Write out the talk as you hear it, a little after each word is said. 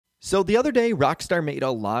So the other day, Rockstar made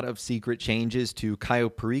a lot of secret changes to Cayo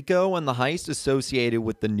Perico and the heist associated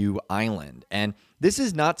with the new island. And this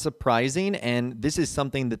is not surprising, and this is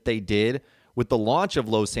something that they did with the launch of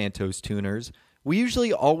Los Santos tuners. We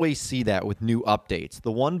usually always see that with new updates.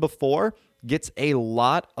 The one before gets a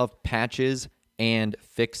lot of patches and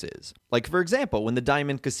fixes. Like, for example, when the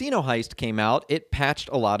Diamond Casino heist came out, it patched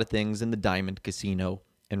a lot of things in the Diamond Casino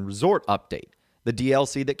and Resort update, the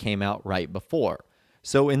DLC that came out right before.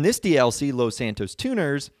 So in this DLC, Los Santos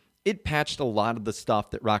Tuners, it patched a lot of the stuff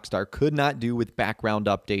that Rockstar could not do with background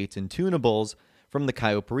updates and tunables from the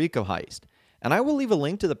Cayo Perico heist. And I will leave a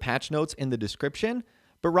link to the patch notes in the description,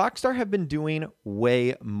 but Rockstar have been doing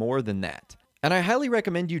way more than that. And I highly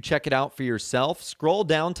recommend you check it out for yourself. Scroll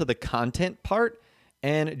down to the content part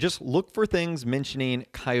and just look for things mentioning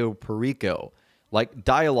Cayo Perico, like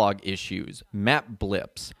dialogue issues, map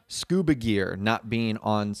blips, scuba gear not being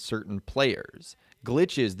on certain players,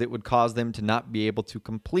 glitches that would cause them to not be able to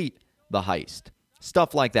complete the heist,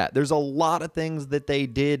 stuff like that. There's a lot of things that they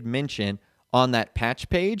did mention on that patch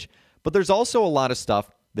page, but there's also a lot of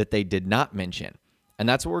stuff that they did not mention. And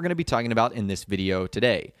that's what we're going to be talking about in this video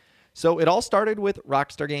today. So it all started with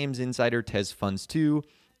Rockstar Games insider TezFunds2,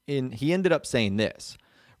 and he ended up saying this: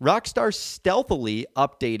 Rockstar stealthily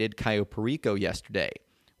updated Cayo Perico yesterday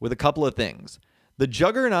with a couple of things. The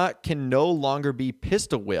Juggernaut can no longer be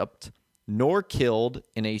pistol whipped nor killed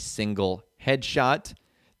in a single headshot.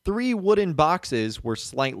 3 wooden boxes were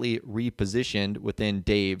slightly repositioned within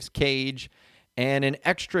Dave's cage, and an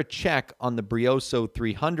extra check on the Brioso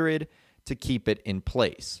 300 to keep it in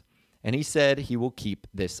place. And he said he will keep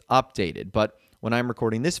this updated, but when I'm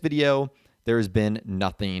recording this video, there has been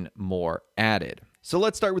nothing more added. So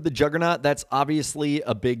let's start with the Juggernaut. That's obviously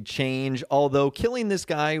a big change, although killing this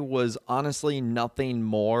guy was honestly nothing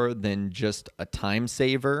more than just a time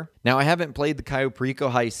saver. Now, I haven't played the Cayo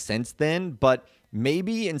Perico heist since then, but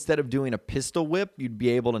maybe instead of doing a pistol whip, you'd be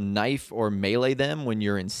able to knife or melee them when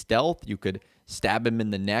you're in stealth. You could stab him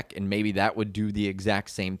in the neck, and maybe that would do the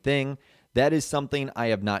exact same thing. That is something I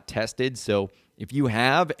have not tested, so if you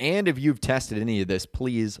have, and if you've tested any of this,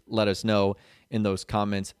 please let us know in those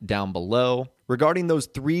comments down below. Regarding those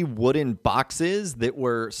 3 wooden boxes that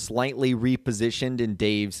were slightly repositioned in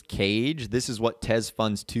Dave's cage, this is what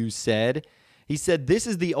TezFunds2 said. He said, this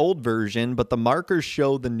is the old version, but the markers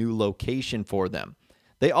show the new location for them.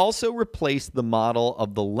 They also replaced the model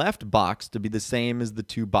of the left box to be the same as the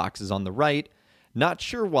 2 boxes on the right. Not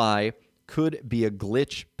sure why. Could be a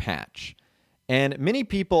glitch patch. And many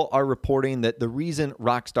people are reporting that the reason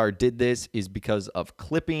Rockstar did this is because of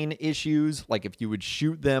clipping issues. Like if you would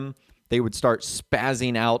shoot them, they would start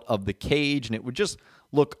spazzing out of the cage and it would just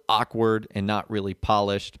look awkward and not really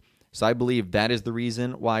polished. So I believe that is the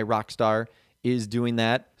reason why Rockstar is doing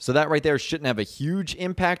that. So that right there shouldn't have a huge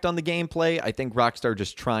impact on the gameplay. I think Rockstar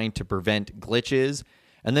just trying to prevent glitches.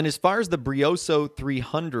 And then as far as the Brioso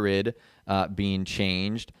 300 being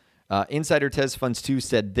changed, Insider TezFunds2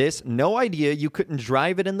 said this: no idea you couldn't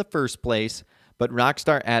drive it in the first place, but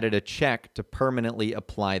Rockstar added a check to permanently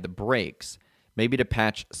apply the brakes, maybe to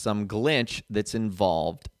patch some glitch that's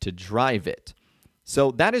involved to drive it.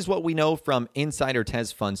 So that is what we know from Insider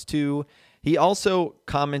TezFunds2. He also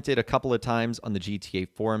commented a couple of times on the GTA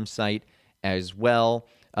forum site as well.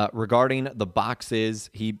 Regarding the boxes,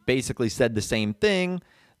 he basically said the same thing,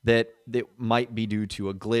 that it might be due to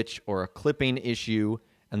a glitch or a clipping issue,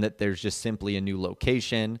 and that there's just simply a new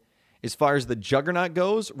location. As far as the Juggernaut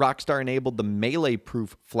goes, Rockstar enabled the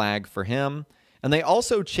melee-proof flag for him, and they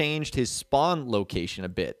also changed his spawn location a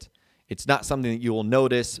bit. It's not something that you will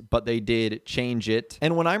notice, but they did change it.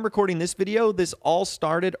 And when I'm recording this video, this all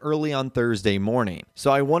started early on Thursday morning. So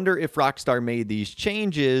I wonder if Rockstar made these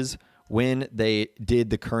changes when they did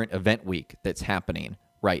the current event week that's happening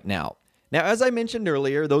right now. Now, as I mentioned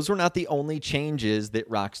earlier, those were not the only changes that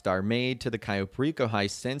Rockstar made to the Cayo Perico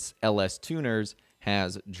heist since LS Tuners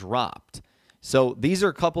has dropped. So these are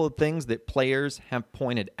a couple of things that players have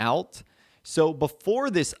pointed out. So before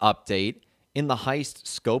this update, in the heist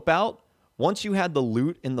scope out, once you had the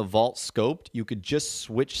loot in the vault scoped, you could just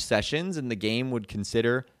switch sessions and the game would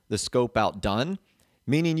consider the scope out done,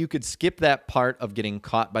 meaning you could skip that part of getting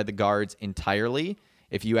caught by the guards entirely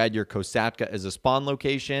if you had your Kosatka as a spawn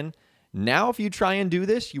location. Now, if you try and do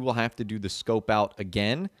this, you will have to do the scope out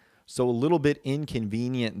again. So a little bit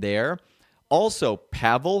inconvenient there. Also,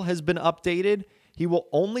 Pavel has been updated. He will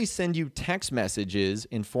only send you text messages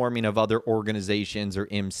informing of other organizations or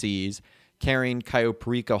MCs carrying Cayo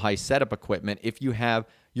Perico heist setup equipment if you have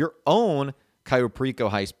your own Cayo Perico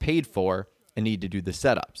heist paid for and need to do the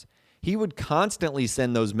setups. He would constantly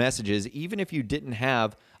send those messages even if you didn't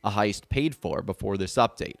have a heist paid for before this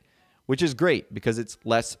update. which is great because it's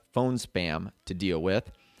less phone spam to deal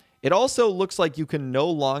with. It also looks like you can no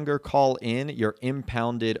longer call in your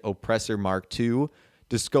impounded Oppressor Mark II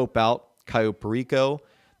to scope out Cayo Perico.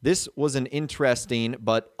 This was an interesting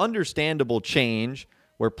but understandable change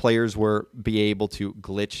where players were be able to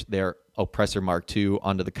glitch their Oppressor Mark II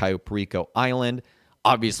onto the Cayo Perico Island,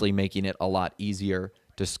 obviously making it a lot easier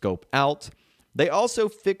to scope out. They also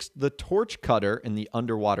fixed the torch cutter in the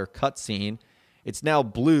underwater cutscene. It's now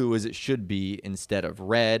blue as it should be instead of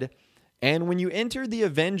red. And when you enter the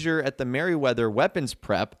Avenger at the Merryweather weapons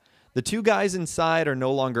prep, the two guys inside are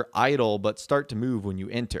no longer idle but start to move when you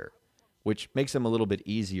enter, which makes them a little bit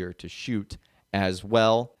easier to shoot as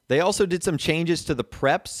well. They also did some changes to the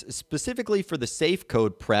preps, specifically for the safe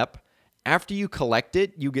code prep. After you collect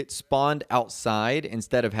it, you get spawned outside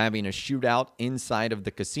instead of having a shootout inside of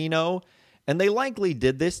the casino. And they likely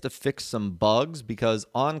did this to fix some bugs because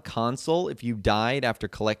on console, if you died after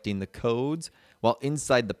collecting the codes while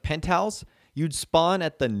inside the penthouse, you'd spawn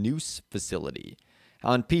at the Noose facility.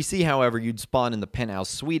 On PC, however, you'd spawn in the penthouse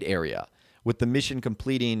suite area, with the mission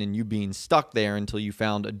completing and you being stuck there until you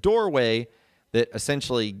found a doorway that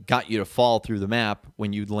essentially got you to fall through the map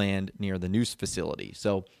when you'd land near the Noose facility.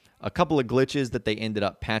 So a couple of glitches that they ended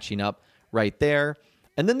up patching up right there.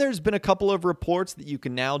 And then there's been a couple of reports that you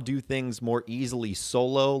can now do things more easily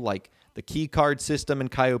solo, like the key card system in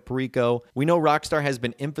Cayo Perico. We know Rockstar has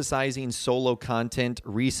been emphasizing solo content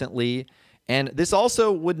recently, and this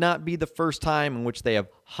also would not be the first time in which they have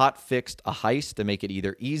hot-fixed a heist to make it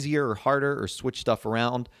either easier or harder or switch stuff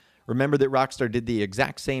around. Remember that Rockstar did the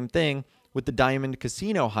exact same thing with the Diamond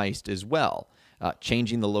Casino heist as well,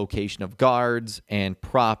 changing the location of guards and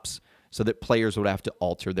props so that players would have to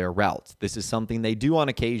alter their routes. This is something they do on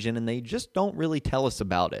occasion, and they just don't really tell us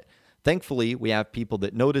about it. Thankfully, we have people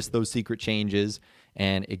that notice those secret changes,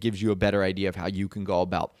 and it gives you a better idea of how you can go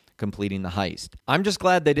about completing the heist. I'm just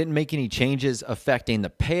glad they didn't make any changes affecting the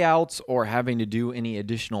payouts or having to do any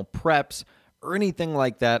additional preps or anything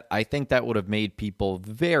like that. I think that would have made people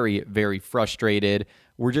very, very frustrated.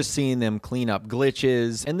 We're just seeing them clean up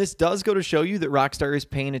glitches. And this does go to show you that Rockstar is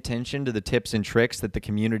paying attention to the tips and tricks that the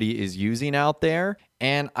community is using out there.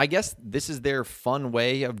 And I guess this is their fun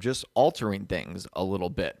way of just altering things a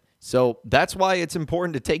little bit. So that's why it's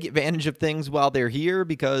important to take advantage of things while they're here,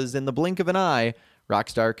 because in the blink of an eye,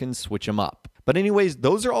 Rockstar can switch them up. But anyways,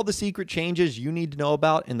 those are all the secret changes you need to know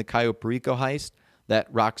about in the Cayo Perico heist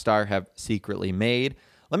that Rockstar have secretly made.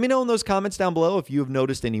 Let me know in those comments down below if you have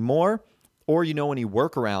noticed any more, or you know any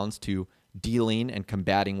workarounds to dealing and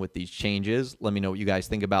combating with these changes. Let me know what you guys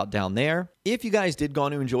think about down there. If you guys did go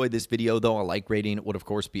on to enjoy this video, though, a like rating would of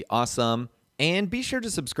course be awesome. And be sure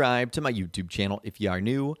to subscribe to my YouTube channel if you are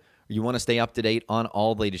new, or you want to stay up to date on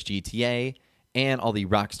all the latest GTA and all the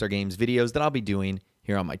Rockstar Games videos that I'll be doing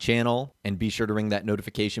here on my channel. And be sure to ring that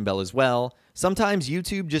notification bell as well. Sometimes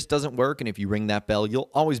YouTube just doesn't work, and if you ring that bell,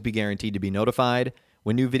 you'll always be guaranteed to be notified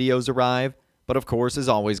when new videos arrive. But of course, as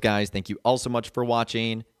always, guys, thank you all so much for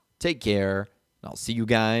watching. Take care, and I'll see you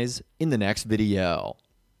guys in the next video.